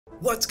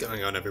What's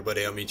going on,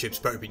 everybody? I'm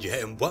YouTube's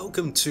popeyJN and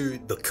welcome to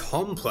The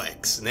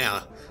Complex.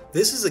 Now,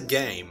 this is a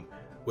game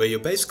where you're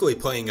basically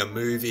playing a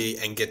movie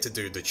and get to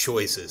do the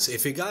choices.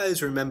 If you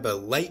guys remember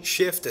Late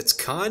Shift, it's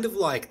kind of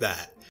like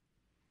that.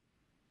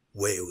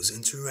 Wales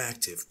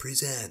Interactive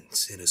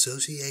presents in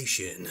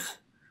association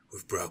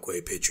with Brockway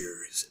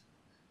Pictures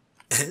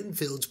and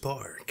Fields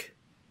Park.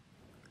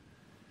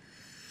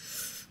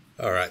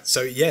 Alright,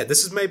 so yeah,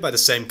 this is made by the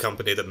same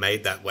company that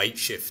made that Late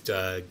Shift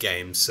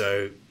game,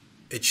 so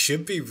it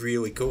should be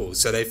really cool.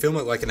 So they film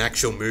it like an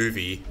actual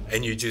movie,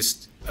 and you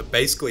just are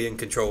basically in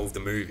control of the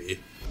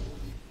movie.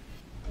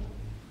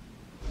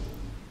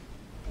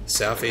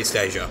 Southeast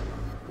Asia.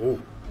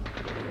 Ooh.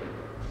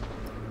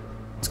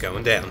 It's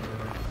going down.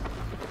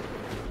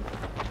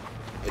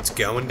 It's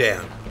going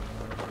down.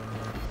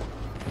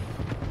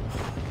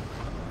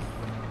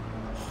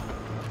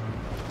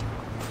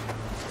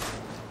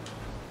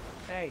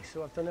 Hey,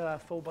 so I've done a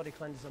full body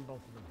cleanse on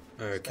both of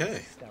them.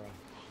 Okay.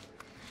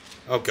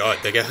 Oh god,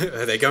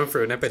 are they going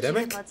through an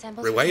epidemic?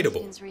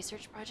 Relatable.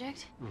 Research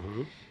project.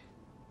 Mm-hmm.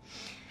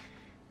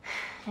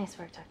 Nice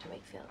work, Dr.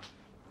 Wakefield.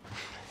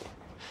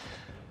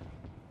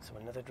 So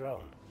another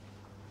drone.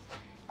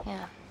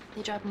 Yeah,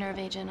 they dropped nerve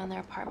agent on their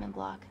apartment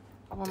block.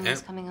 A woman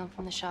was coming home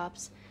from the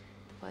shops.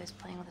 The boy was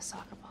playing with a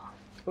soccer ball.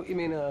 What, you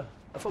mean a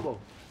football?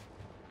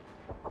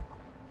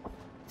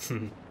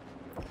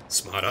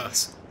 Smart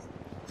ass.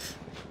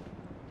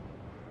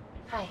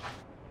 Hi.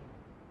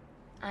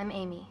 I'm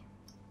Amy.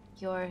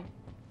 You're...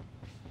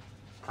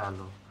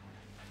 Hello.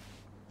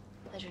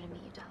 Pleasure to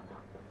meet you,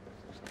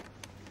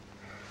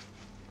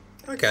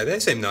 Dalo. Okay, they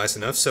seem nice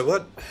enough, so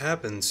what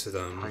happens to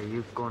them? Are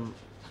you gonna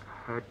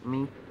hurt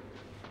me?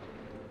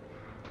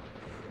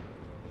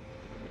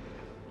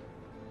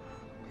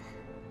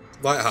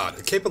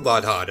 Lighthearted. Keep it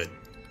lighthearted.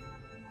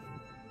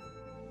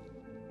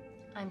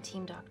 I'm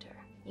team doctor.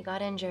 You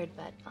got injured,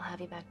 but I'll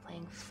have you back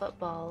playing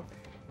football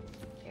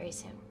very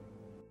soon.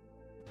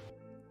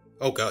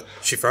 Oh god,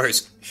 she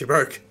froze. She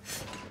broke.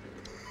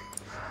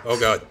 Oh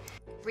god.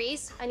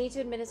 Reese, I need to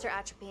administer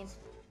atropine.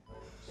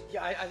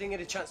 Yeah, I didn't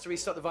get a chance to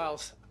restock the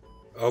vials.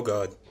 Oh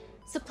god.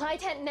 Supply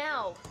tent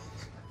now!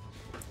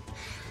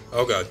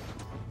 Oh god.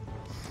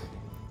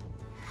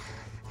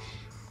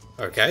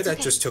 Okay, that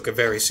just took a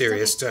very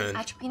serious turn.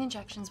 Atropine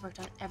injections worked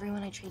on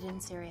everyone I treated in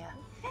Syria.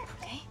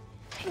 Okay?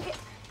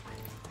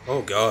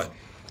 Oh god.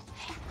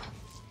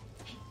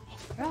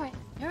 You're alright.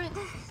 You're alright.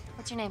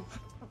 What's your name?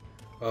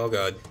 Oh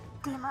god.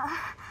 Dima.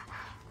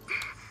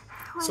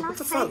 So what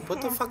the fuck?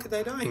 What the fuck are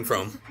they dying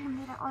from? Supreme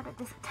Leader ordered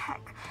this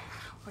attack.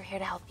 We're here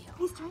to help you.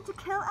 He's trying to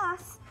kill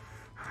us.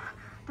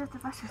 Both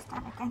of us will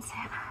stand against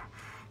him.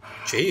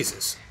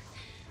 Jesus.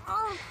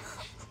 Oh,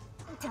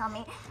 tell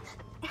me.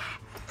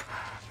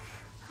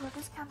 Will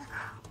this chemical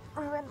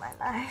ruin my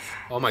life?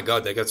 Oh my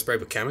god, they got sprayed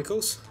with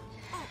chemicals?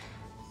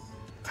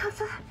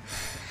 Doctor.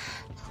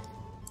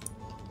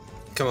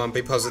 Come on,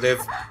 be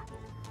positive.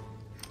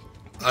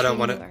 I don't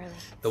want it.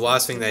 The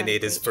last thing they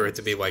need is for it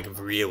to be like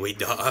really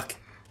dark.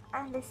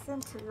 I listen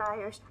to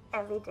liars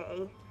every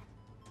day.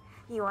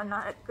 You are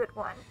not a good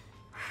one.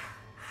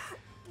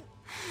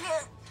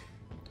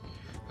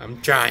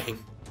 I'm trying.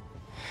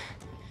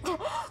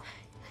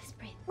 Please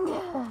breathe.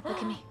 Look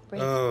at me.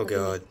 Breathe. Oh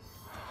god.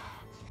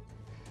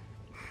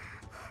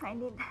 I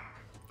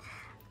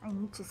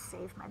need to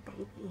save my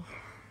baby.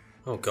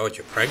 Oh god,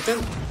 you're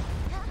pregnant?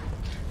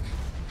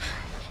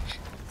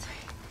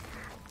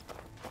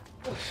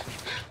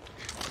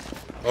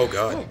 Oh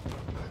god.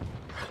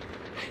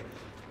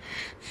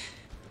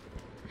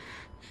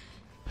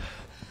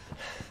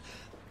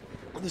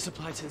 The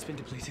supply tent's been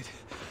depleted.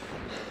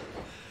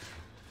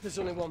 There's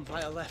only one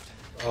vial left.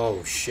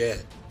 Oh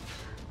shit.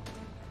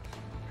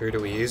 Who do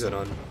we use it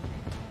on?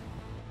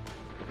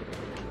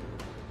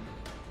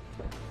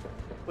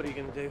 What are you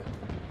gonna do?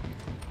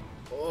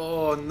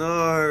 Oh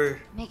no.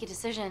 Make a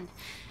decision.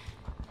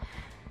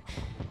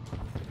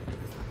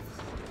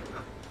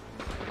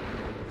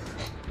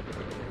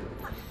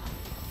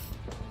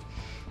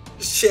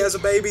 She has a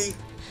baby.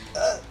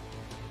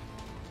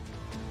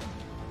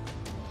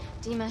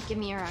 Dima, give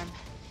me your arm.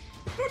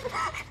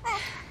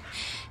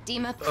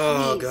 Dima, please.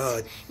 Oh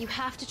god. You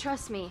have to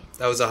trust me.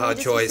 That was a hard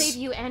This choice. will save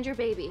you and your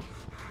baby.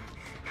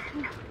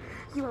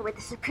 You are with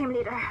the Supreme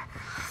Leader.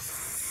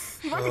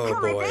 You want to Oh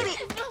kill boy. my baby?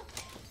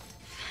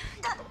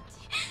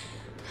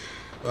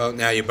 Well,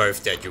 now you're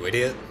both dead, you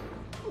idiot.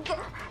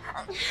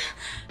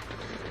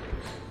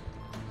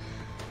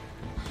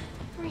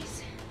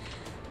 Reese,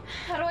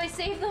 how do I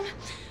save them?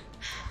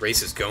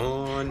 Reese is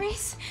gone.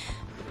 Reese.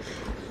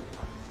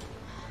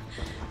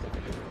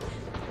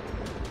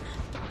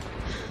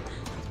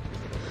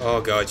 Oh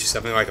god, she's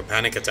having like a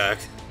panic attack.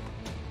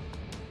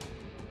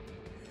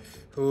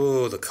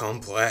 Ooh, the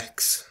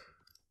complex.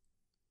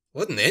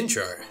 What an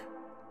intro.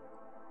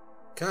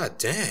 God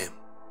damn.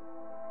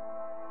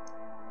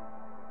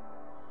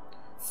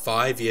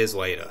 5 years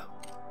later.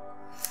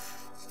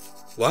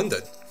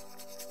 London.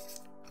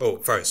 Oh,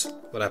 froze.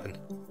 What happened?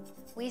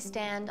 We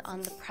stand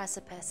on the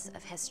precipice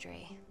of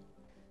history.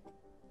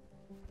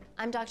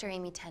 I'm Dr.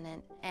 Amy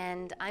Tennant,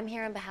 and I'm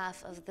here on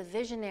behalf of the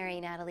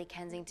visionary Natalie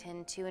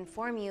Kensington to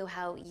inform you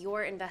how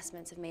your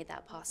investments have made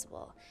that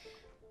possible.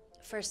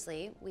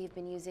 Firstly, we've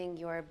been using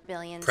your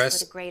billions for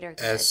the greater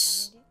good.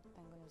 S.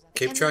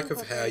 Keep track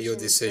of how your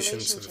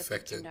decisions have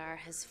affected.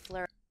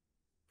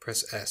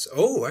 Press S.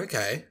 Oh,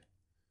 okay.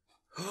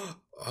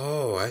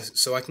 Oh,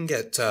 so I can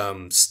get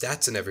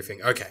stats and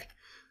everything. Okay,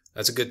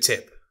 that's a good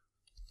tip.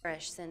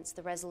 Since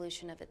the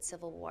resolution of its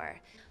civil war.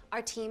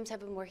 Our teams have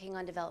been working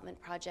on development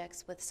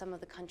projects with some of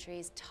the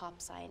country's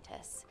top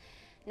scientists.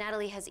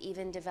 Natalie has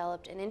even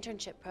developed an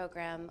internship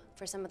program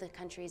for some of the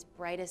country's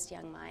brightest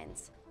young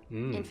minds.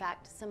 In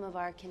fact, some of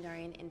our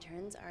Kindarian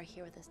interns are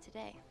here with us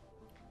today.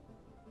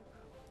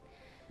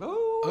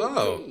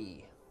 Oh.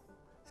 Hey.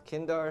 Is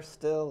Kindar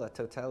still a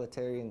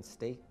totalitarian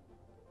state?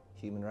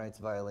 Human rights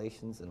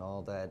violations and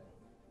all that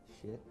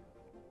shit?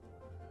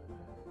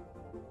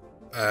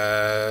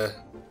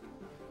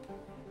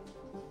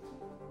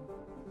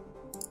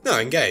 No,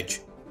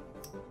 engage.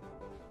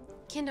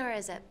 Kindar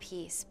is at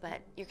peace, but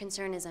your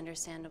concern is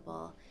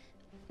understandable.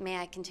 May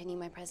I continue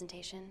my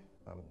presentation?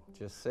 I'm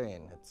just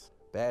saying, it's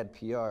bad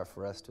PR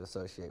for us to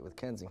associate with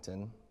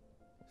Kensington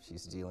if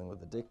she's dealing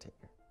with a dictator.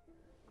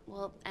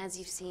 Well, as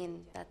you've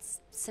seen,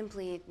 that's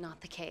simply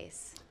not the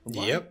case.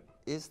 Yep.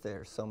 Why is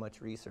there so much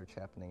research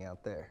happening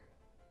out there?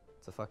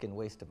 It's a fucking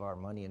waste of our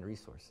money and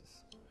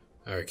resources.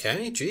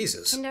 Okay,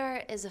 Jesus.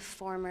 Kindar is a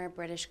former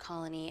British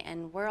colony,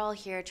 and we're all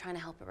here trying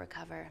to help it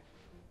recover.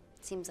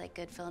 Seems like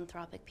good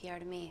philanthropic PR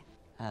to me.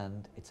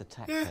 And it's a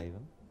tax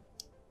haven.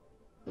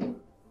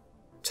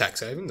 Tax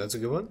haven, that's a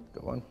good one.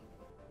 Good one.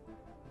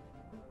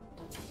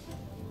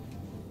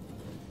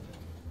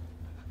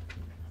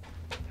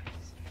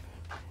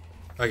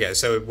 Okay,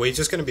 so we're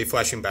just going to be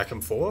flashing back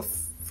and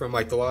forth from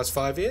like the last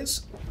 5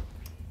 years?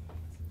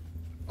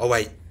 Oh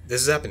wait,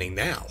 this is happening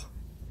now.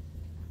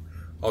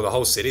 Oh, the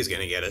whole city's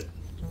going to get it.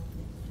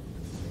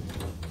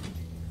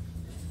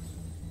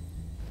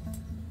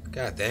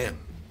 God damn.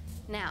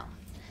 Now,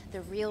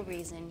 the real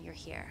reason you're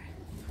here.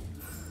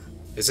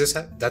 Is this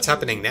that's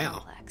happening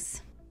now?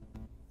 Complex.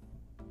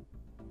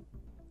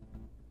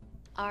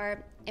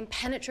 Our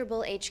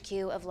impenetrable HQ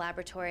of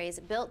laboratories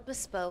built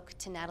bespoke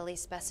to Natalie's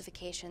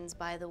specifications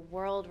by the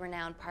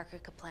world-renowned Parker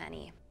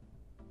Kaplani.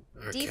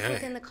 Okay. Deep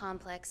within the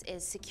complex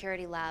is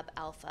Security Lab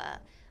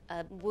Alpha,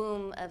 a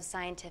womb of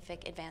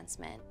scientific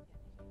advancement.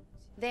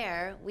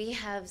 There, we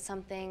have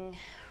something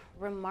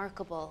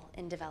remarkable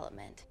in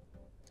development.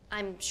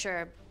 I'm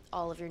sure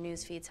all of your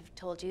news feeds have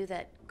told you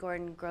that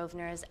Gordon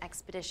Grosvenor's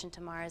expedition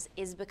to Mars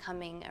is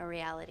becoming a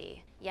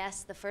reality.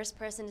 Yes, the first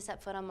person to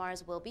set foot on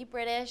Mars will be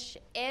British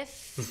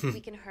if we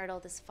can hurdle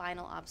this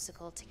final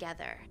obstacle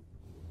together.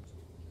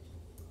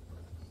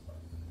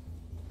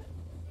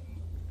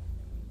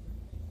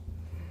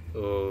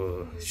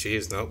 Oh, she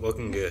is not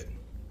looking good.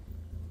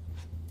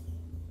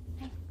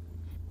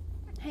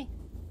 Hey.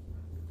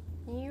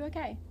 Are you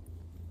okay?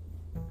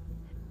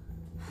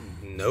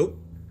 Nope.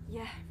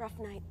 Yeah, rough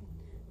night.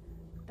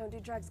 Don't do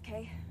drugs,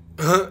 Kay.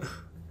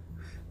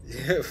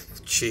 Yeah,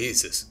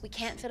 Jesus. We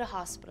can't fit a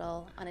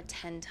hospital on a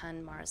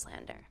 10-ton Mars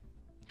lander.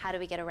 How do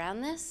we get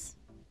around this?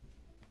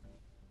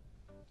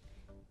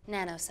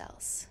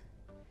 Nanocells.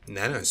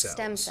 Nanocells.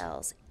 Stem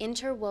cells,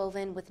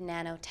 interwoven with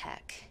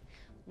nanotech.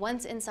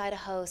 Once inside a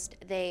host,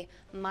 they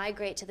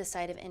migrate to the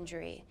site of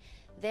injury.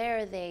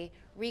 There, they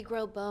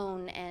regrow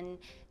bone and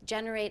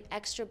generate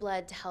extra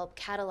blood to help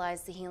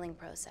catalyze the healing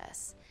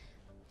process.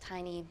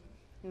 Tiny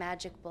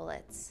magic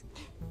bullets.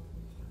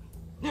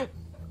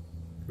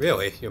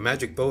 Really? Your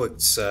magic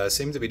bullets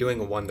seem to be doing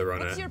a wonder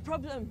on her. What's your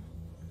problem?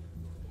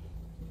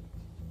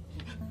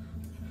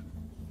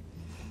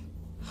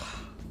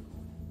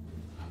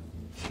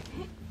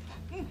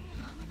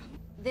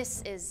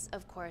 This is,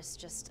 of course,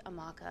 just a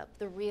mock-up.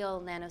 The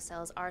real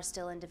nanocells are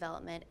still in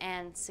development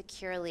and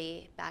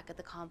securely back at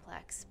the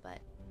complex, but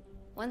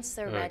once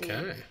they're ready,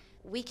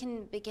 we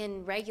can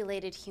begin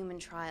regulated human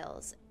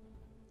trials.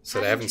 So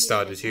they haven't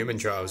started human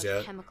trials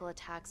yet. Chemical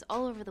attacks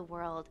all over the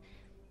world.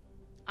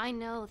 I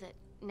know that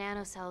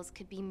nanocells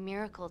could be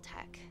miracle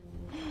tech.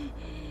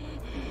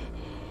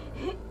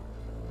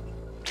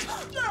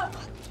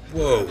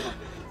 Whoa.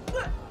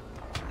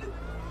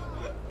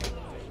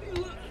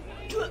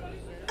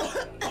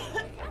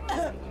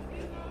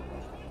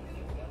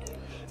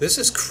 This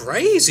is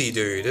crazy,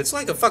 dude. It's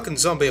like a fucking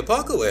zombie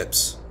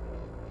apocalypse.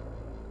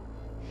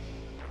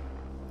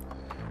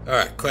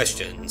 Alright,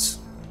 questions.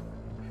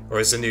 Or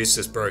is the news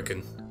just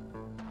broken?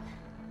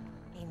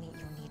 Amy,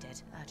 you're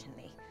needed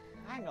urgently.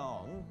 Hang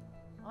on.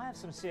 I have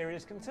some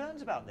serious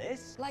concerns about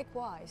this.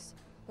 Likewise.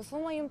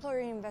 Before my employer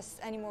invests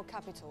any more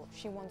capital,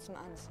 she wants some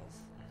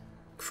answers.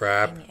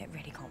 Crap. Amy, it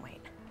really can't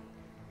wait.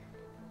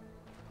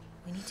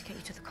 We need to get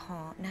you to the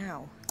car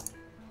now.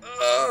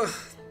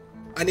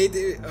 I need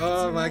to.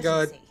 Oh my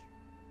god.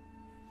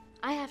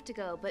 I have to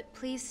go, but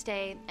please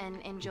stay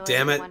and enjoy.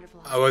 Damn it!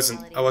 Wonderful I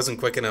wasn't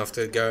quick enough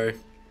to go.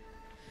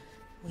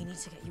 We need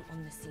to get you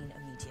on the scene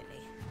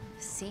immediately.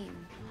 The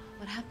scene?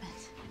 What happened?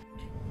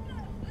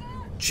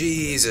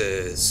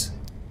 Jesus.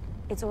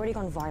 It's already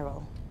gone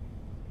viral.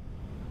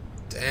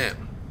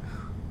 Damn.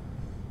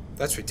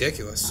 That's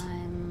ridiculous.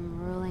 I'm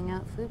ruling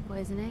out food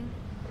poisoning.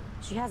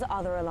 She has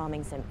other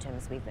alarming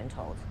symptoms, we've been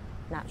told.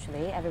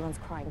 Naturally, everyone's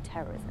crying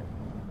terrorism.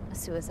 A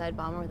suicide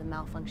bomber with a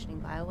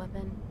malfunctioning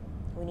bioweapon?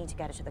 We need to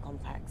get her to the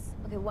complex.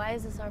 Okay, why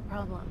is this our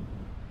problem?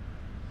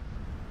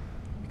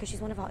 Because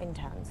she's one of our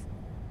interns.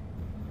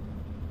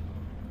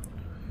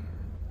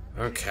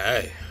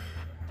 Okay.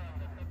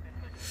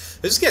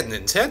 This is getting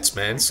intense,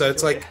 man. So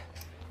it's like...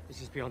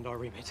 This is beyond our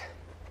remit.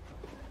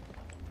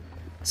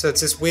 So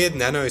it's this weird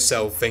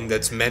nanocell thing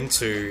that's meant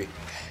to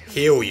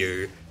heal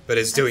you, but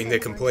it's doing the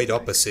complete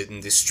opposite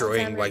and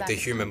destroying, like, the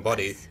human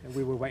body.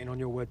 We were waiting on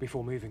your word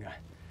before moving her.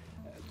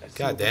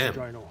 God damn.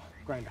 Drone or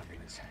ground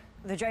ambulance.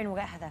 The drone will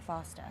get her there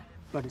faster.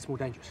 But it's more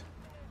dangerous.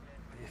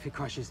 If it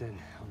crashes, then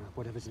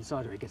whatever's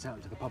inside her, it gets out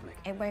into the public.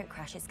 It won't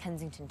crash, it's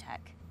Kensington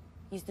tech.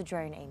 Use the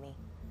drone, Amy.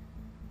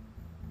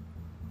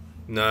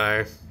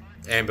 No.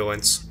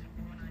 Ambulance.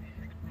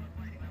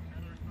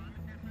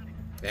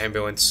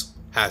 Ambulance.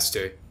 Has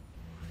to.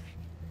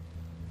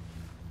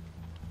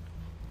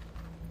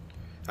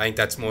 I think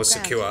that's more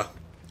secure.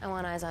 I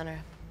want eyes on her.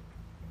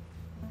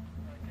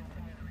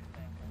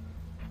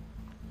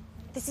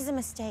 This is a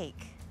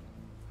mistake.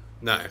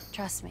 No.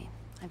 Trust me,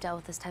 I've dealt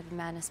with this type of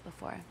madness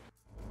before.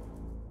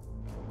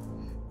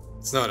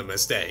 It's not a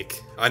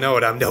mistake. I know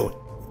what I'm doing.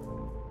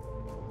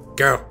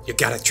 Girl, you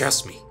gotta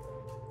trust me.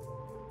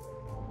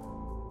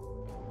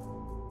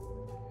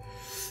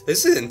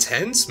 This is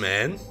intense,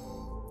 man.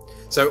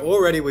 So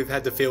already we've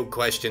had to field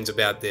questions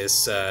about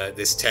this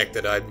this tech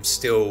that I'm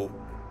still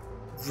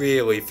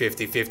really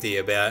 50-50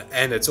 about,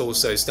 and it's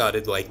also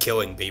started like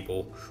killing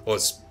people, or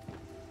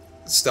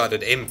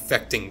started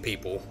infecting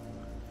people.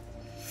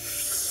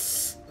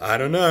 I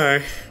don't know.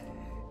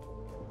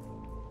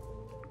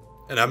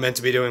 And I'm meant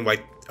to be doing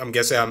like, I'm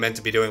guessing I'm meant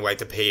to be doing like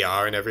the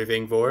PR and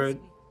everything for it.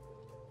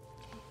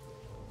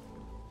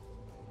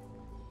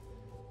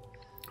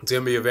 It's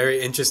gonna be a very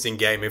interesting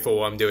game if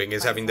all I'm doing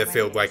is having to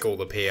field like all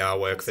the PR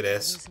work for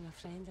this. Losing a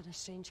friend in a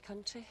strange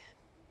country,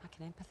 I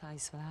can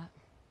empathise with that.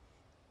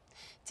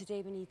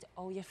 Today we need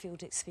all your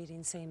field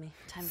experience, Amy.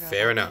 Time to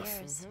Fair enough.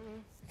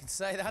 You can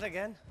say that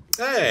again.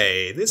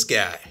 Hey, this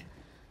guy.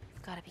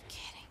 You've got to be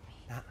kidding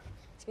me.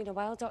 It's been a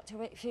while, Dr.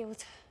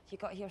 Wakefield. You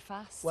got here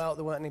fast. Well,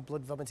 there weren't any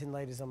blood vomiting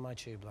ladies on my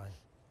tube line.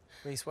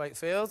 Reese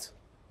Wakefield.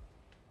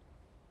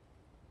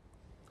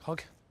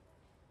 Hug.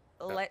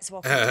 Let's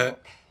walk and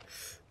talk.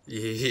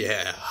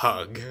 Yeah,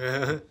 hug.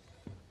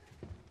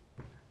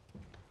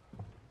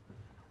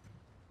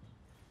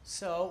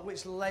 So,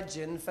 which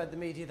legend fed the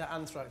media that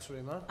anthrax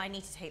rumour? I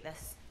need to take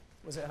this.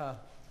 Was it her?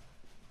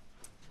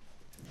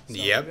 So,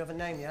 Yep. Do we have a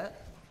name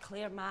yet?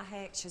 Claire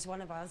Mahek, she's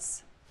one of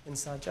us.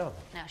 Inside job.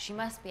 No, she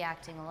must be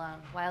acting alone.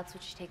 Why else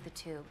would she take the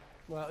tube?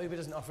 Well, Uber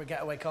doesn't offer a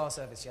getaway car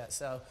service yet,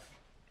 so...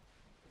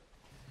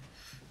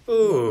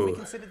 Ooh. We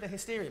consider the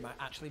hysteria might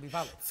actually be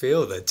valid.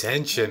 Feel the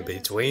tension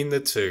between the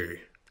two.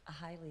 I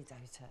highly doubt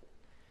it.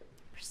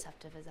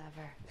 Perceptive as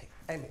ever. Hey,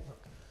 Amy,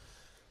 look.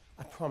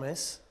 I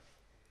promise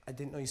I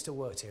didn't know you still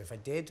worked here. If I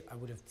did, I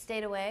would have...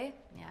 Stayed away?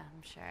 Yeah,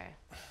 I'm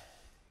sure.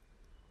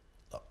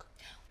 Look.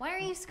 Why are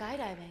you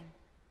skydiving?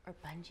 Or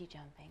bungee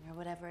jumping, or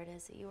whatever it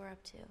is that you were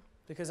up to?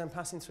 Because I'm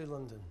passing through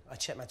London. I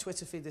checked my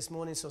Twitter feed this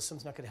morning, saw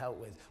something I could help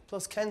with.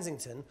 Plus,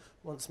 Kensington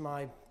wants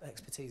my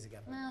expertise again.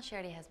 Well, she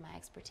already has my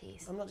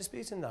expertise. I'm not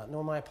disputing that,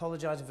 nor am I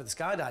apologising for the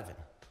skydiving.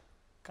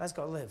 Guy's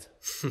got to live.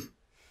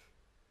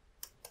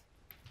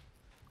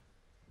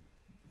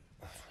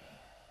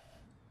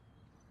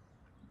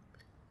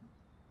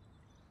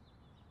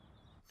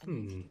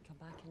 And you can come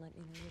back and let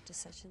me know your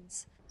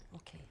decisions.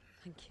 Okay,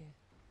 thank you.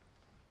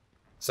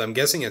 So I'm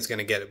guessing it's going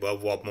to get a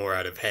lot more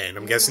out of hand.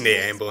 I'm guessing the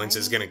ambulance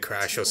is going to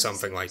crash or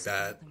something like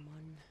that.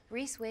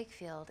 Reese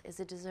Wakefield is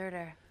a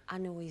deserter. I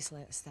know he's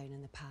let us down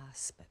in the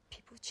past, but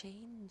people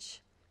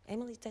change.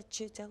 Emily did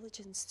due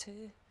diligence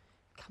too.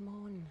 Come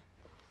on.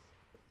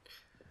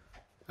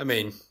 I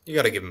mean, you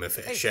got to give him a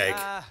fair shake.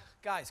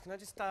 Guys, can I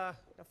just,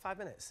 5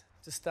 minutes?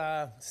 Just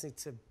need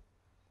to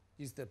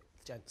use the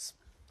gents.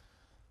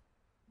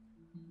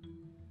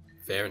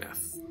 Fair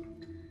enough.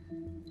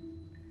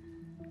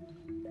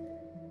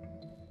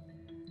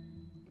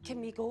 Can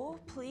we go,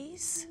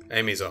 please?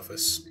 Amy's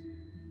office.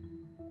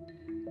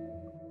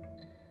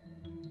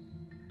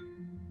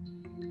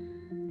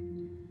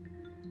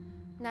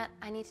 Nat,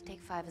 I need to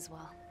take 5 as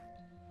well.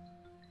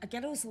 A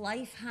girl's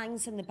life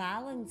hangs in the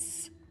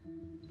balance.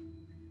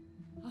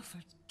 Oh, for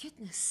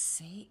goodness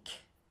sake.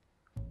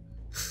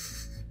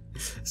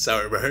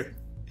 Sorry, bro.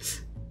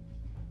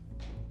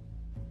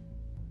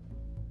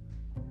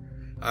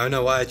 I don't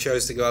know why I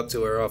chose to go up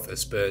to her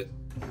office, but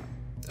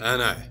I don't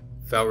know.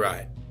 Felt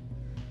right.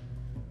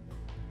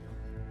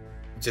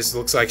 Just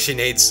looks like she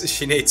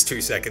needs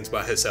 2 seconds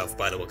by herself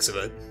by the looks of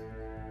it.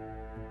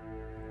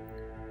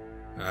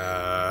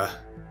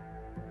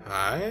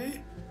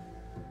 Hi?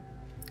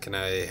 Can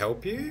I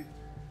help you?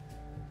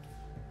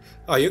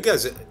 Oh, you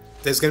guys,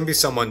 there's gonna be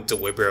someone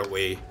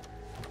deliberately,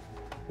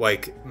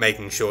 like,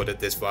 making sure that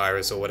this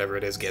virus or whatever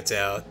it is gets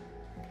out.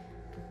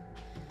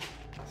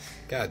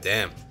 God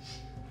damn.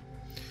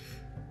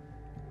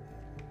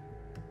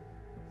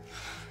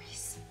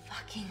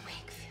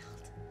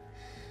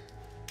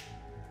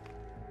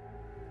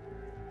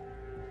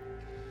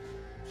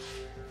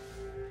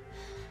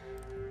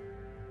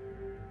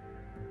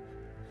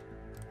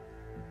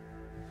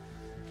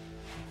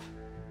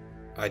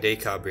 ID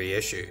card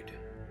reissued.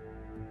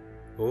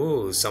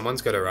 Ooh,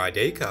 someone's got her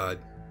ID card.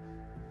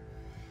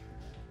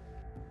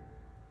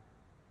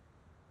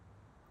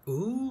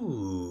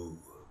 Ooh.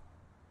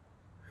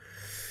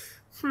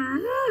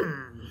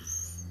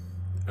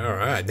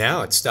 Alright,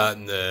 now it's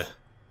starting to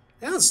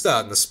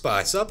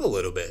spice up a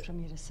little bit.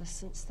 From your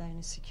assistants down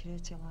in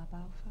Security Lab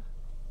Alpha.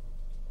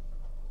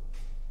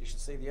 You should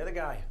see the other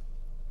guy.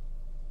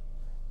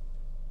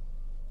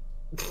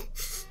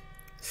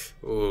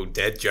 Ooh,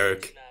 dead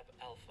joke.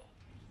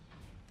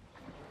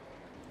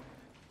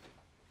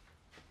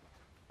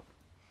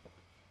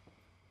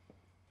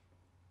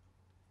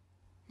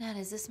 Nat,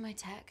 is this my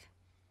tech?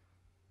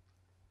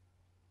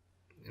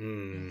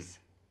 Yes.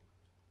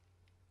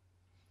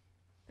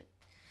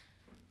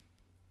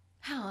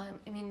 How?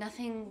 I mean,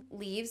 nothing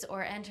leaves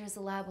or enters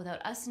the lab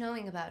without us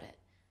knowing about it.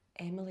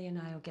 Emily and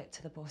I will get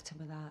to the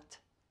bottom of that.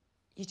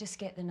 You just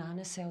get the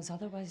nanocells,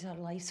 otherwise our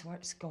life's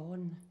work's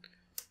gone.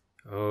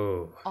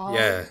 Oh, All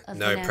yeah, of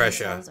no the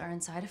pressure. nanocells are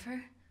inside of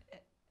her?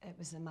 It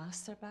was a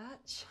master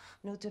batch.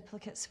 No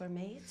duplicates were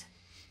made.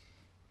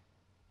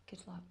 Good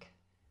luck.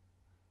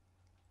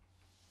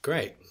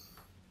 Great.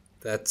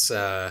 That's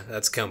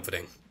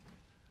comforting.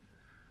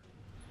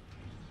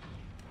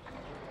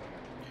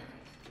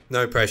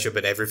 No pressure,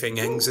 but everything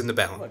hangs in the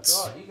balance.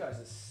 Oh my god, you guys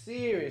are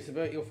serious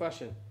about your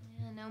fashion.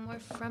 Yeah, no more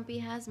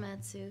frumpy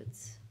hazmat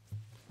suits.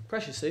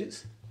 Pressure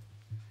suits?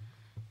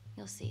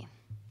 You'll see.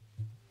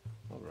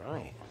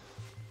 Alright.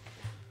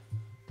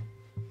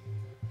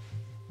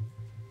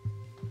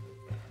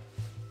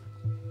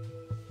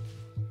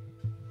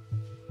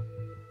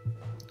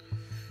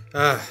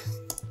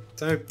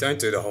 Don't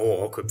do the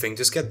whole awkward thing,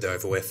 just get it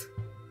over with.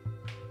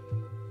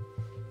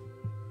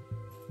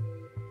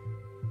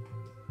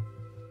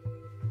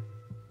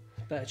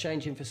 Better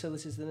changing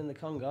facilities than in the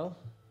Congo,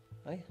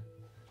 eh?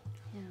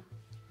 Yeah.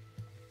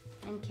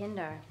 And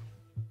Kindar.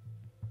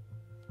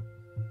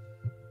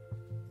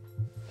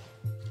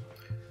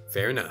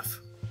 Fair enough.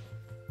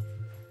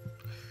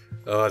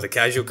 Oh, the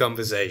casual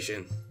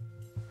conversation.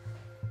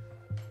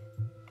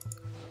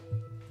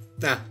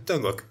 Nah,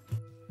 don't look.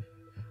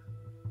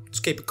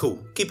 Just keep it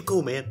cool. Keep it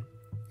cool, man.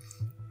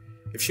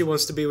 If she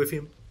wants to be with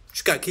him,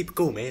 just gotta keep it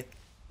cool, man.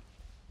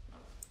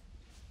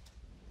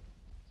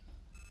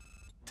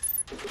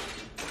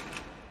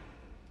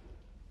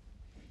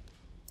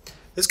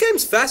 This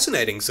game's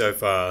fascinating so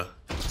far.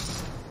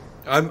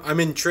 I'm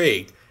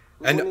intrigued.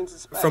 And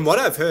from what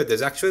I've heard,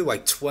 there's actually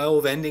like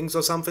 12 endings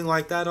or something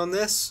like that on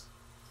this.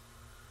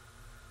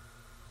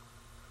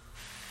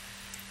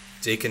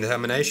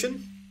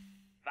 Decontamination?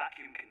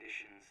 Vacuum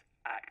conditions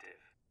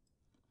active.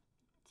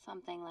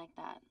 Something like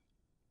that.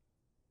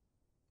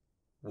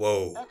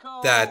 Whoa,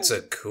 that's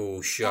a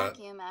cool shot.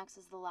 Vacuum acts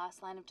as the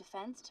last line of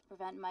defense to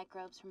prevent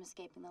microbes from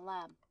escaping the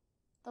lab.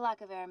 The lack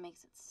of air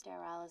makes it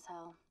sterile as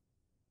hell.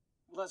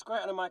 Well, that's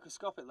great on a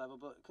microscopic level,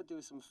 but it could do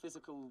with some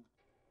physical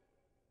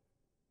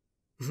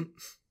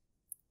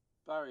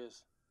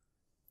barriers.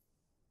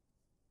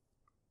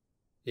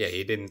 Yeah,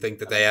 you didn't think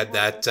that they had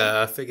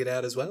that figured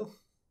out as well?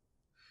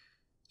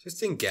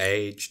 Just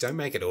engage, don't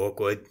make it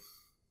awkward.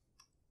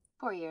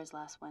 4 years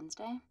last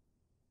Wednesday.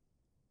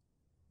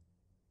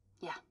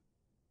 Yeah,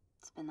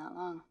 it's been that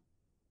long.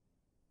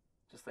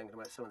 Just thinking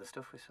about some of the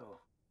stuff we saw.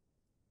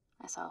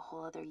 I saw a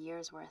whole other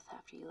year's worth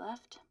after you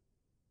left.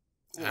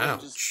 Yeah,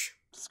 just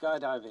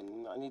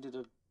skydiving. I needed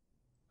a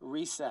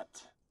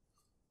reset.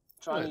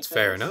 Well, that's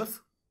fair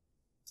enough.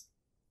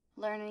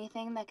 Learn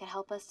anything that could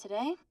help us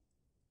today?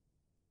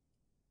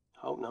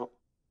 Hope not.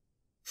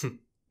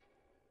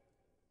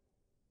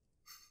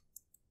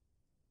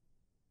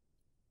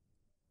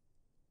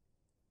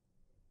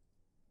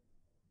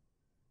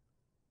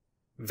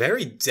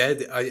 Very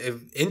dead.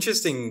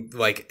 Interesting,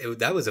 like,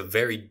 that was a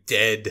very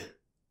dead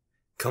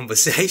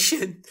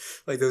conversation.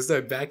 Like, there was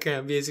no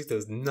background music, there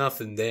was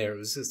nothing there. It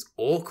was just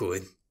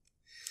awkward.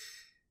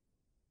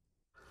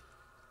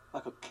 I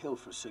got killed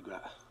for a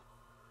cigarette.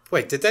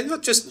 Wait, did they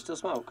not just... You still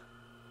smoke?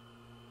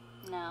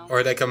 No. Or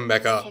are they coming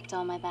back up? I kicked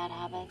all my bad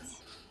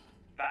habits.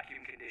 Vacuum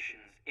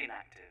conditions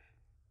inactive.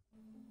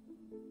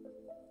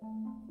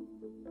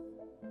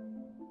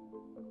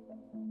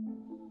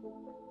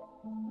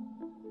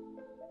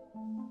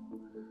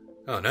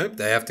 Oh, no,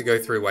 they have to go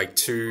through, like,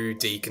 2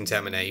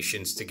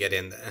 decontaminations to get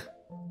in there.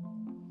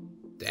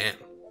 Damn.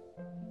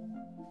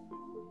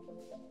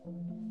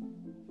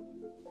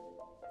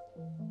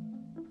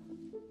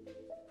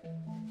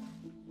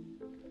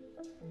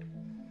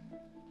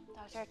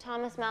 Dr.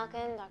 Thomas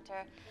Malkin,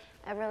 Dr.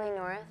 Everly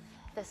North.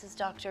 This is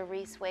Dr.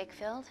 Reese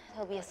Wakefield.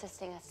 He'll be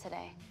assisting us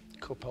today.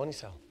 Cool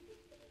ponytail.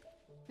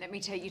 Let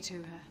me take you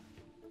to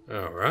her.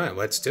 Alright,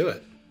 let's do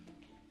it.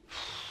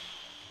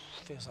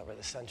 Feels like we're at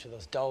the centre of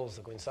those dolls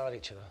that go inside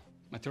each other.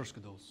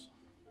 Matryoshka dolls.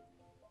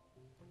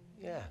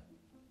 Yeah.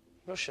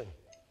 Russian,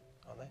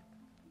 aren't they?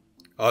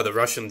 Oh, the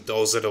Russian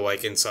dolls that are,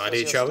 like, inside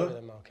each other?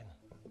 Then, Malkin?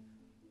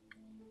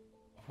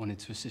 I've wanted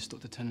to assist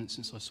Dr. Tennant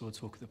since I saw a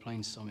talk at the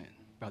Plains Summit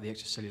about the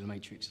extracellular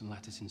matrix and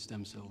lattice in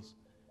stem cells.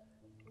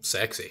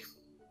 Sexy.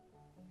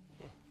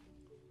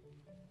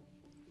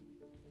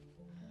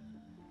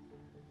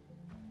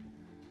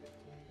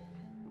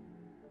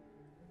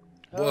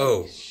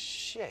 Whoa.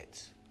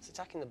 Shit. It's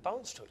attacking the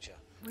bone structure.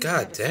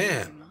 God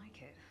damn.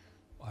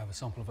 I have a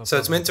sample of her So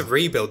it's blood. meant to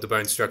rebuild the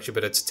bone structure,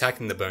 but it's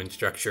attacking the bone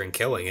structure and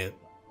killing it.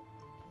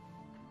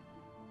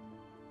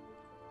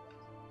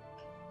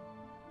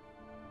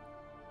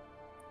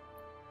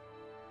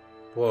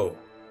 Whoa.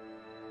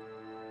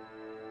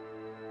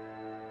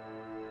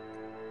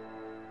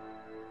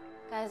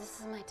 Guys, this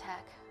is my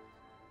tech.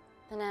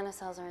 The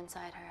nanocells are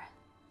inside her.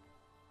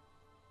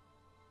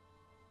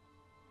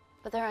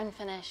 But they're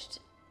unfinished.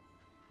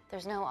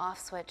 There's no off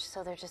switch,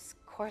 so they're just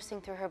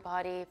coursing through her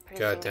body,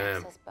 producing Goddamn.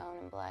 excess bone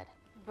and blood.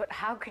 But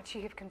how could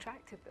she have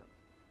contracted them?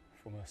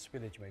 From a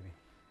spillage, maybe.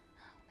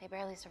 They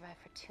barely survive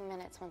for 2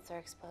 minutes once they're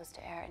exposed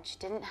to air, and she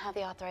didn't have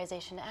the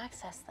authorization to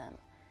access them.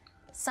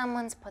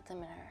 Someone's put them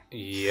in her.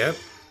 Yep.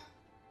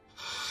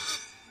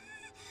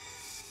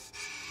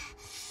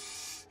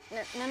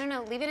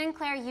 No. Leave it in,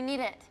 Claire. You need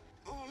it.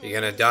 You're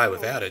gonna die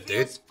without it, dude.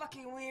 It's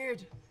fucking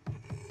weird.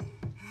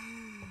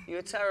 You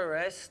a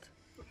terrorist?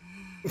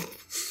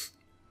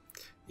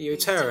 You a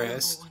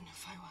terrorist?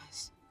 If I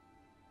was.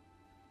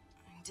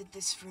 I did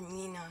this for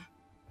Mina.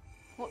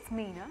 What's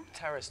Mina?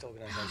 Terrorist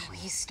organisation. Oh,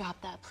 you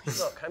stop that, please.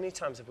 Look, how many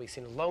times have we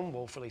seen a lone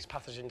wolf release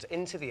pathogens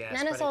into the air?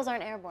 Nanocells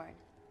aren't airborne.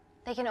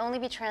 They can only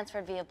be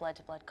transferred via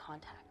blood-to-blood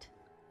contact.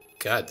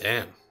 God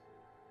damn.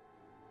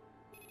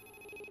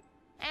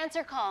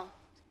 Answer call.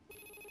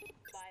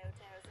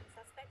 Bioterrorism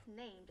suspect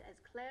named as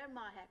Claire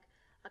Mahek,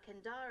 a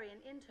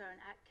Kandarian intern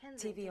at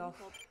Kensington. TV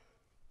off.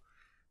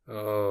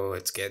 Oh,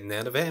 it's getting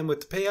out of hand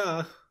with the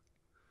PR.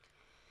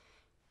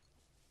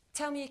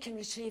 Tell me you can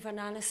retrieve her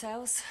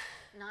nanocells.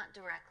 Not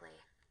directly.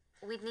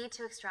 We'd need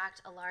to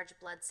extract a large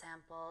blood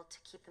sample to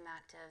keep them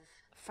active.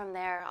 From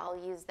there,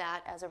 I'll use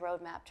that as a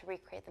roadmap to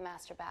recreate the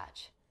master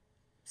batch.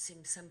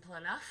 Seems simple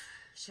enough.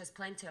 She has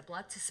plenty of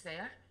blood to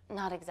spare.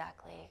 Not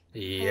exactly.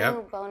 Yep.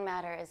 Her new bone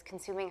matter is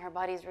consuming her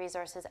body's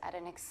resources at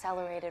an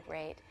accelerated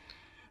rate.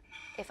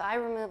 If I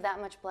remove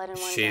that much blood in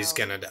one She's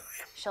go, gonna die.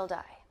 she'll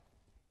die.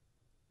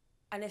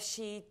 And if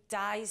she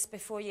dies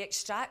before you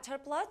extract her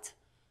blood?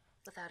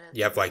 Without a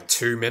You have like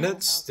 2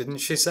 minutes, didn't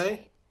she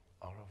say?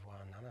 Au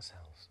revoir,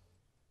 nanocells.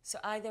 So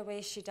either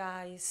way she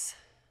dies.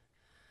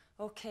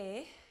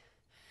 Okay.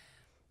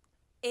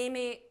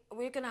 Amy,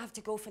 we're going to have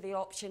to go for the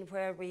option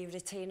where we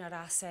retain our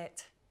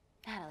asset.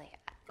 Natalie,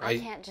 I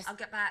can't just... I'll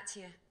get back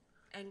to you.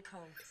 End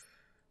call.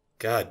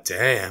 God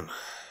damn.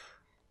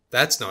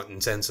 That's not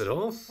intense at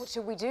all. What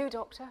should we do,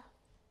 Doctor?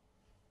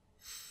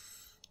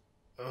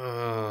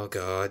 Oh,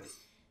 God.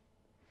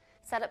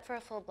 Set up for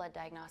a full blood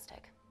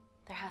diagnostic.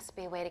 There has to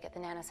be a way to get the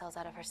nanocells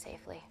out of her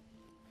safely.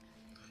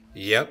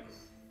 Yep.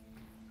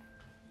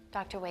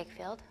 Dr.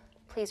 Wakefield,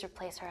 please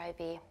replace her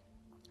IV.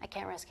 I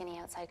can't risk any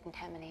outside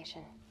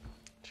contamination.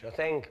 Sure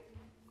thing.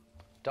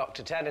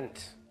 Dr.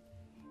 Tennant.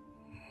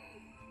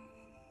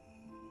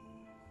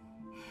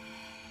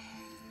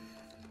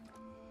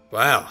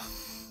 Wow.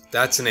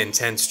 That's an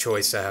intense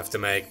choice to have to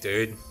make,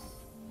 dude.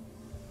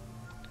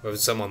 Whether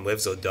someone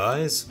lives or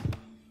dies.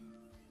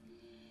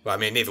 Well, I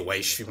mean, either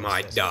way, she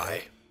might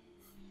die.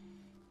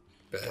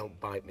 But don't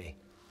bite me.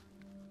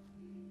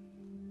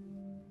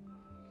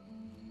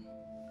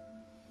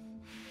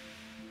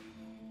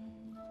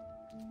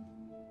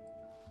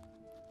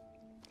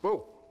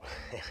 Whoa.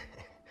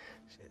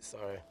 Shit,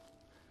 sorry. A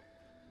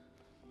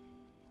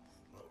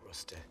little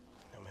rusty. You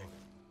know what I mean?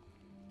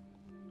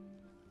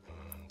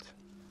 And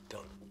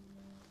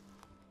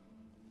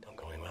don't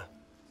go anywhere.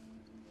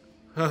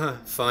 Haha,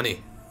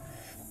 funny.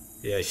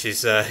 Yeah,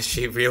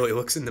 she really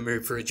looks in the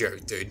mood for a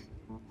joke, dude.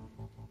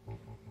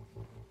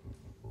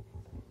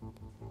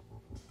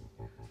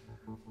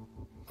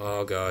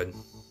 Oh god.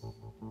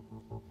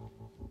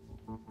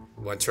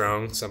 What's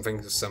wrong?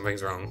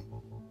 Something's wrong.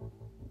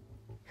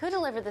 Who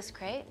delivered this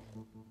crate?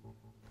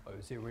 Oh, it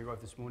was here we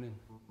arrived this morning.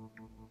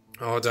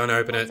 Oh, don't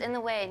open Well, it's it. in the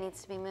way, it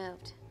needs to be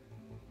moved.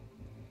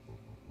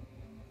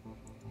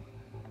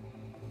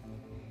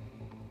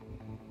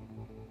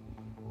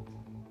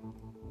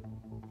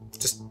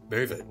 Just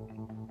move it.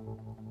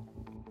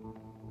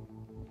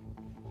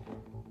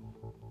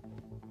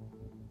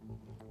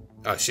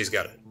 Oh, she's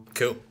got it.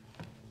 Cool.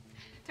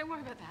 Don't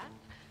worry about that.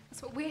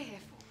 That's what we're here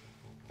for.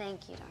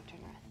 Thank you, Dr.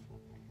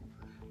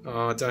 North.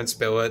 Oh, don't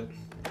spill it.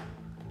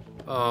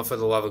 Oh, for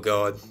the love of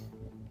God.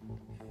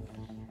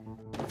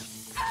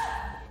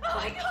 Oh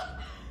my god!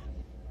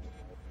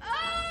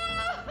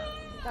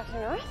 Dr.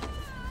 North?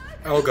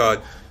 Oh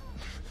god.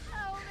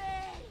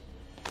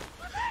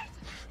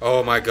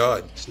 Oh my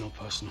god. It's not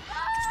personal.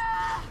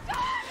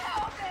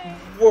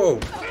 Whoa.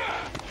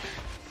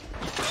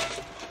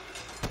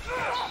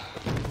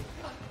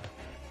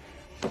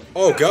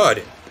 Oh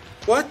god.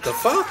 What the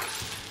fuck?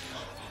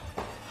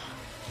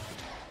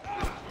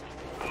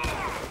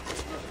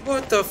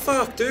 What the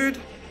fuck, dude?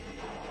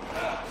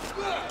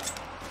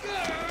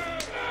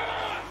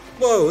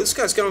 Whoa, this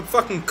guy's going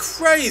fucking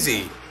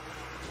crazy.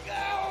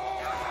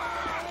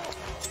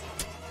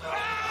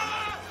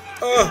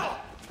 Oh.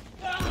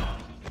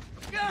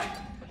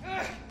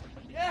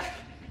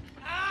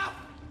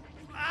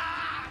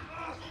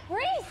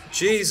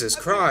 Jesus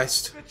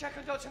Christ. Good check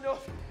on Dr.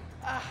 North.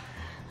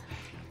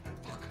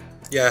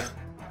 Yeah,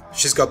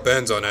 she's got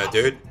burns on her,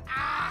 dude.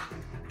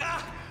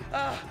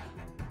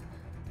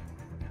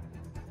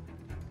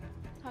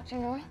 Dr.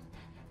 North?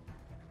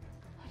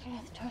 Dr.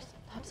 North,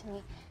 talk to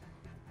me.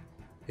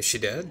 Is she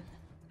dead?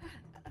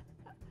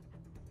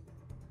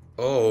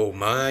 Oh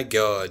my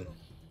god.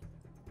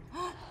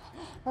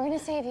 We're gonna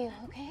save you,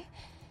 okay?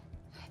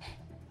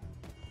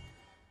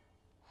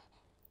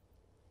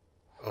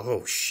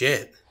 Oh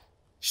shit.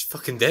 She's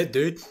fucking dead,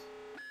 dude.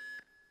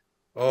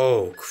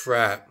 Oh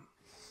crap.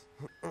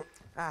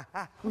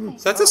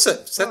 Is that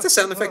the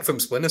sound effect from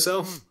Splinter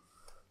Cell?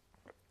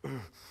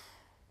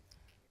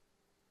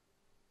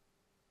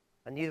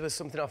 I knew there was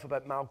something off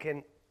about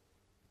Malkin.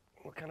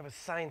 What kind of a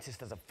scientist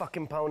has a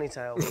fucking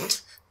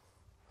ponytail?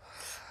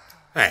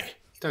 Hey,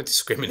 don't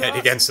discriminate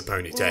against the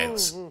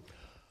ponytails.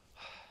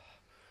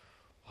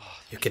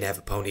 You can have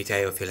a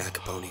ponytail if you like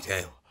a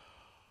ponytail.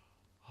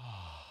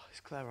 Is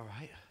Claire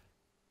alright?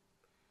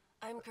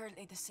 I'm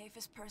currently the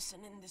safest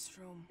person in this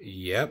room.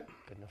 Yep.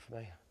 Good enough for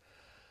me.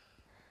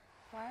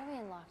 Why are we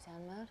in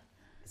lockdown mode?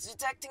 It's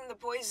detecting the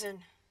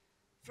poison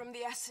from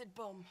the acid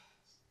bomb.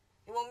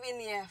 It won't be in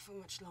the air for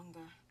much longer.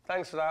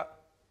 Thanks for that.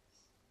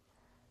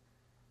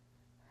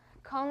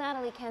 Call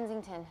Natalie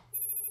Kensington.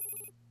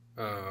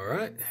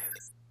 Alright.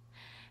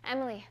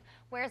 Emily,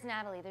 where's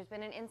Natalie? There's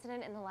been an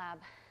incident in the lab.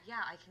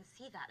 Yeah, I can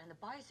see that, and the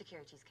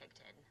biosecurity's kicked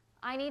in.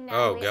 I need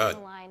Natalie God.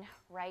 on the line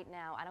right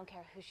now. I don't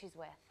care who she's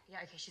with. Yeah,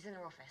 okay, she's in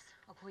her office.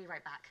 I'll call you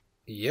right back.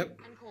 Yep.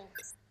 And call.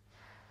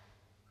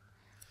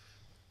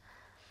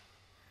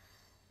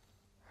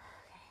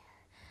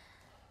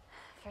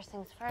 First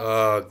things first.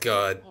 Oh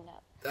god.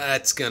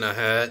 That's gonna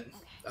hurt.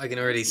 I can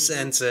already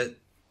sense it.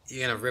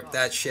 You're gonna rip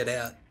that shit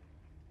out.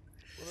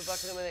 We'll be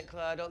back in a minute,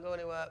 Claire. Don't go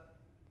anywhere.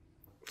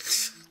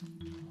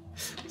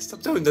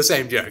 Stop doing the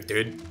same joke,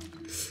 dude.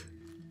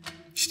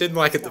 She didn't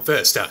like it the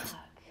first time.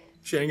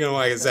 She ain't gonna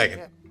like it second.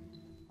 Well,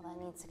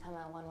 that needs to come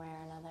out one way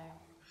or another.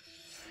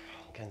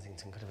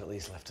 Kensington could have at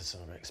least left us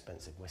some of her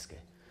expensive whiskey.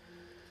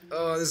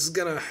 Oh, this is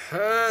gonna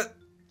hurt.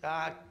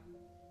 Ah.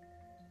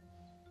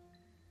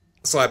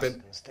 Slap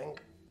it.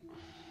 Stink.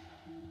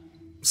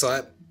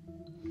 Slap.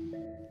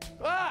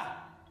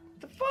 Ah!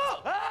 The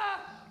fuck?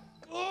 Ah!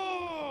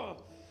 Oh!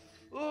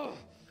 Oh!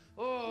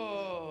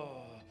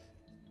 Oh!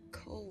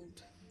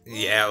 Cold.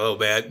 Yeah, a little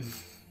bit.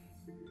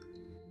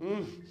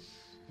 Mm.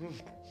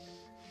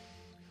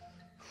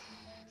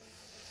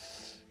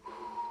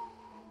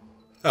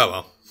 Oh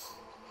well.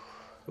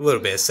 A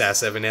little bit of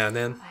sass every now and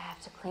then. I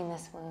have to clean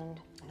this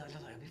wound. No, it'll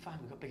be fine.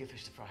 We've got bigger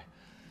fish to fry.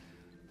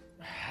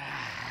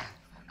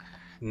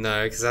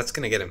 No, because that's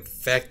gonna get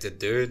infected,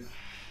 dude.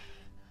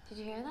 Did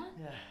you hear that?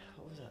 Yeah,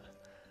 what was that?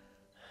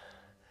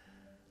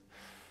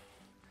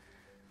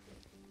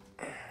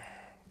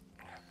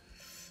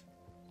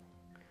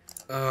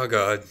 Oh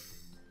god.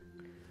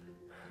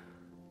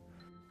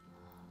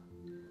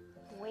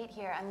 Wait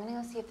here. I'm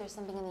gonna go see if there's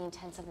something in the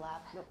intensive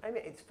lab. No, Amy,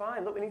 it's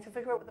fine. Look, we need to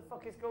figure out what the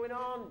fuck is going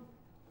on.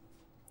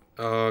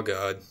 Oh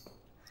god.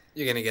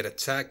 You're gonna get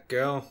attacked,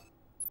 girl.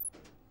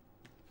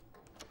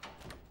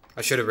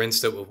 I should have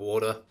rinsed it with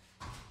water.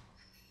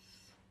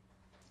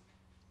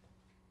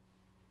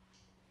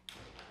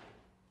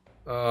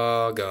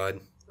 Oh god.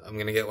 I'm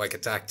gonna get like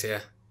attacked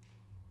here.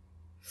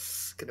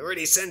 Can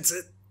already sense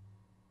it.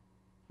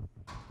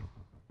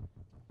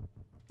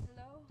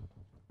 Hello?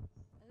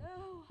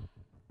 Hello?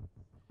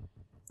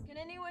 Can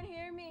anyone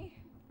hear me?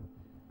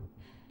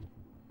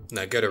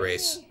 No, go to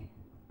race.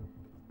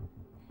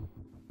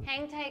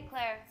 Hang tight,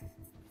 Claire.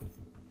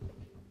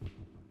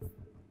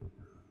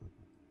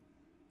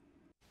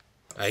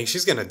 I think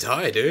she's gonna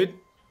die, dude.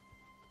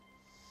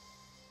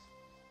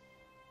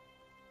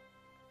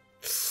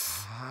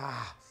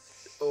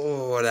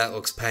 Oh, that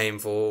looks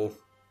painful.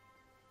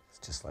 It's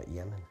just like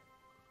Yemen.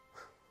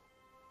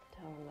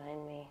 Don't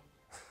remind me.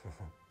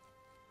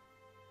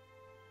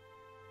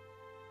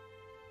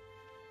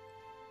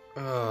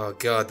 Oh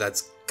god,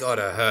 that's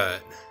gotta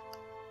hurt.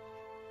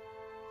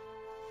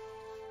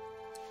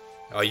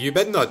 Oh, you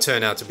better not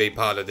turn out to be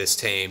part of this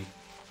team.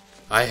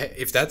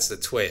 If that's the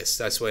twist,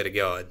 I swear to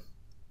God.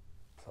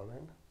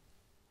 Something?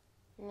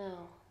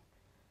 No.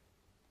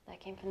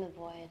 That came from the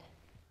void.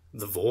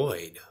 The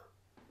void.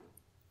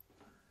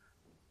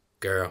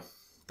 Girl,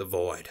 the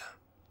void.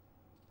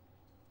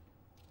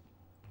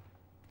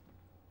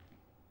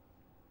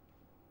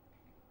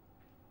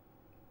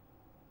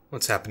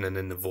 What's happening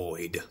in the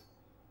void?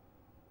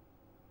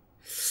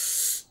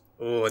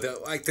 Oh, I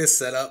don't like this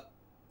setup.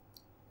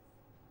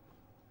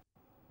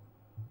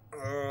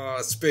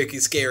 Oh, spooky,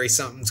 scary,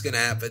 something's gonna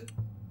happen.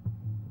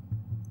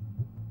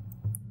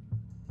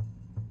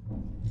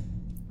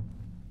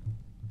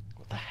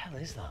 What the hell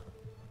is that?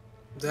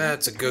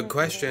 That's a good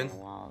question.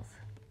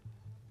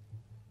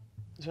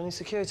 Is there any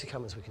security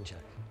cameras we can check?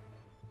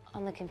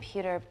 On the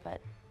computer, but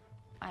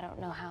I don't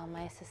know how.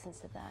 My assistants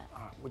did that.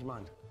 Would you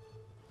mind?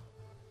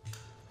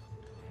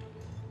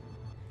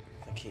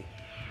 Thank you.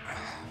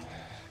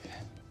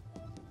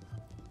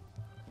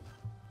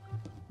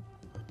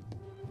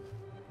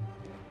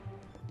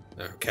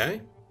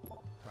 Okay.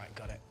 Right,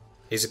 got it.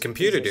 He's a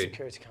computer dude.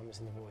 Security cameras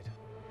in the void.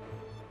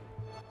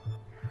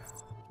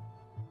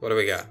 What do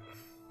we got?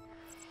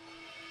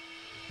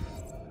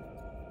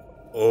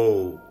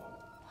 Oh.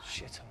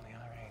 Shit on the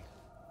IRA.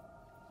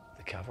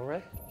 The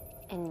cavalry?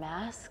 In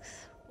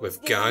masks?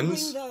 With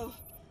guns? Though?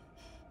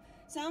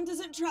 Sound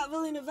doesn't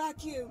travel in a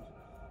vacuum.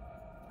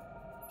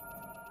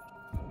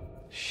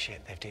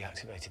 Shit, they've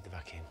deactivated the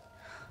vacuum.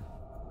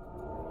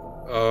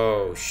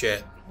 Oh,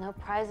 shit. No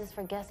prizes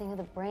for guessing who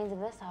the brains of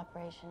this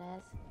operation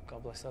is.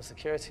 God bless those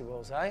security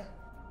walls, eh?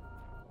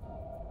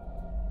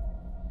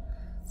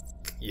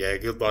 Yeah,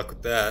 good luck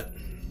with that.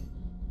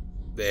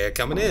 They're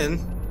coming in.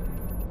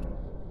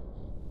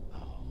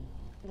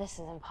 This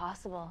is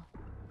impossible.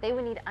 They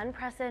would need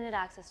unprecedented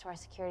access to our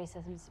security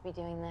systems to be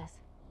doing this.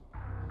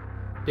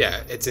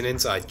 Yeah, it's an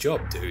inside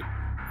job, dude.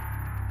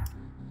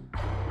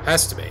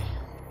 Has to be.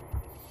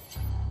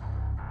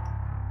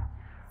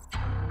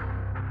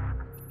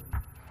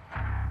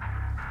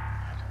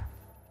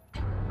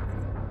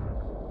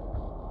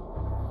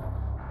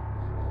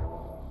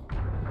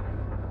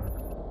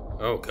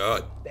 Oh,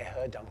 God. They're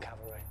her dumb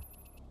cavalry.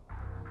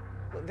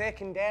 Look, they're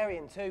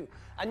Kandarian too.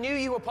 I knew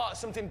you were part of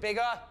something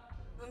bigger.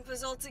 Lump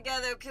us all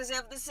together because they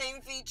have the same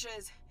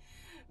features.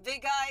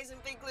 Big eyes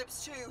and big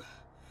lips too.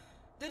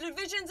 The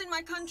divisions in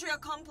my country are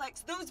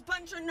complex. Those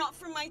bunch are not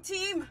from my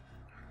team.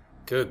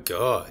 Good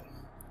God.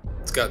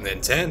 It's gotten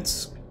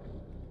intense.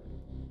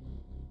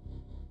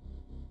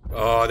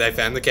 Oh, they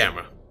found the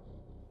camera.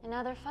 And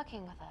now they're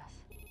fucking with us.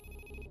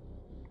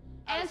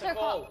 Answer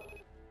call.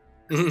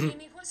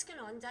 Amy, what's going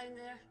on down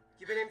there?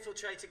 You've been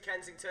infiltrated,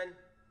 Kensington.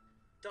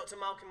 Dr.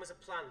 Malcolm was a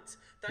plant.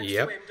 Thanks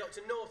Yep. to him,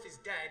 Dr. North is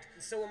dead,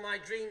 and so are my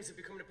dreams of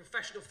becoming a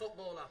professional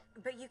footballer.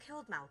 But you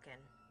killed Malkin.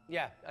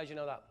 Yeah, how'd you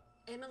know that?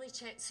 Emily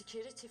checked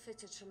security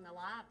footage from the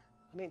lab.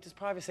 I mean, does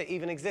privacy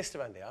even exist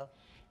around here?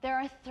 There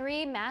are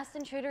 3 masked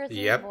intruders in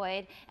Yep. the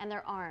void, and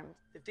they're armed.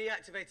 They've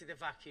deactivated the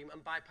vacuum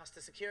and bypassed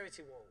the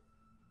security wall.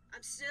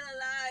 I'm still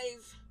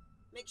alive.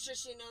 Make sure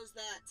she knows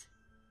that.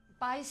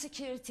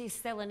 Biosecurity is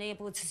still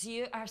enabled, so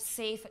you are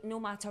safe no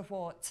matter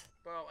what.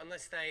 Well,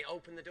 unless they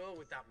open the door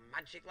with that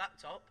magic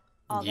laptop.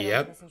 I'll get Yep.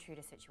 into this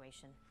intruder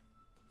situation.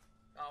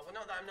 Oh, well,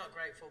 not that I'm not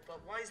grateful,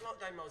 but why is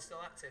lockdown mode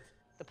still active?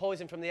 The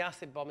poison from the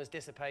acid bomb has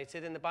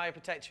dissipated and the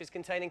bioprotector is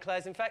containing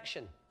Claire's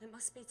infection. It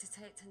must be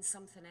detecting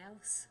something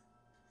else.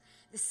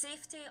 The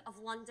safety of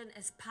London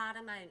is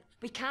paramount.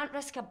 We can't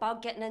risk a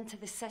bug getting into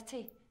the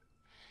city.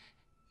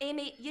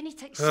 Amy, you need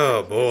to extract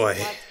Oh, Claire's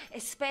boy. blood,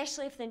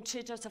 especially if the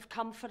intruders have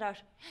come for her.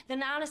 The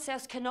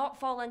nanocells cannot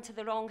fall into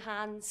the wrong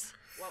hands.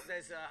 Well,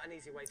 there's an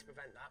easy way to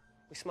prevent that.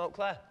 We smoke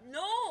Claire. No!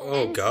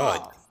 Oh,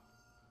 God.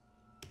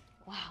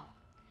 Wow.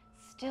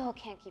 Still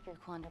can't keep your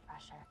cool under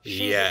pressure. She's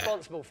Yeah.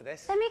 responsible for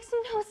this. That makes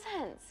no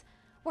sense.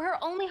 We're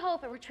her only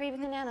hope at retrieving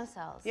the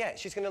nanocells. Yeah,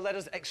 she's going to let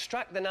us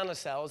extract the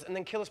nanocells and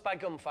then kill us by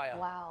gunfire.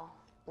 Wow.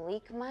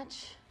 Bleak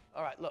much?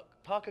 All right, look,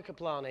 Parker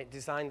Kaplani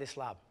designed this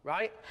lab,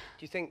 right?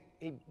 Do you think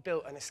he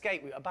built an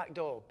escape route, a back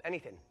door,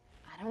 anything?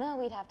 I don't know.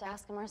 We'd have to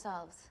ask him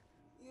ourselves.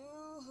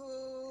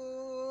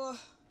 Yoo-hoo.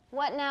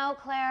 What now,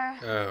 Claire?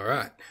 All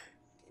right.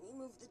 Can you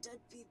move the dead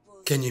people?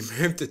 Can you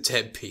move the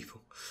dead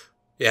people?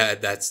 Yeah,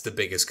 that's the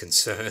biggest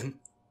concern.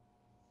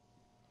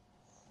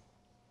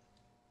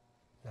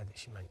 Now that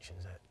she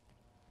mentions it.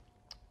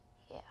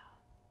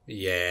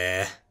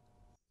 Yeah.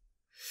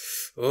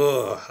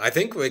 Oh, I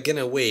think we're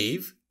gonna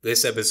weave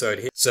this episode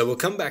here. So we'll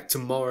come back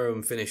tomorrow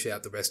and finish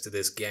out the rest of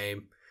this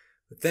game.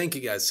 But thank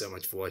you guys so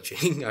much for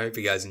watching. I hope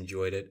you guys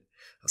enjoyed it.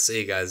 I'll see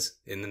you guys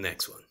in the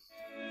next one.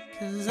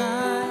 'Cause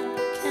I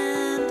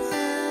can't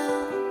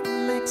help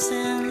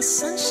mixing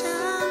sunshine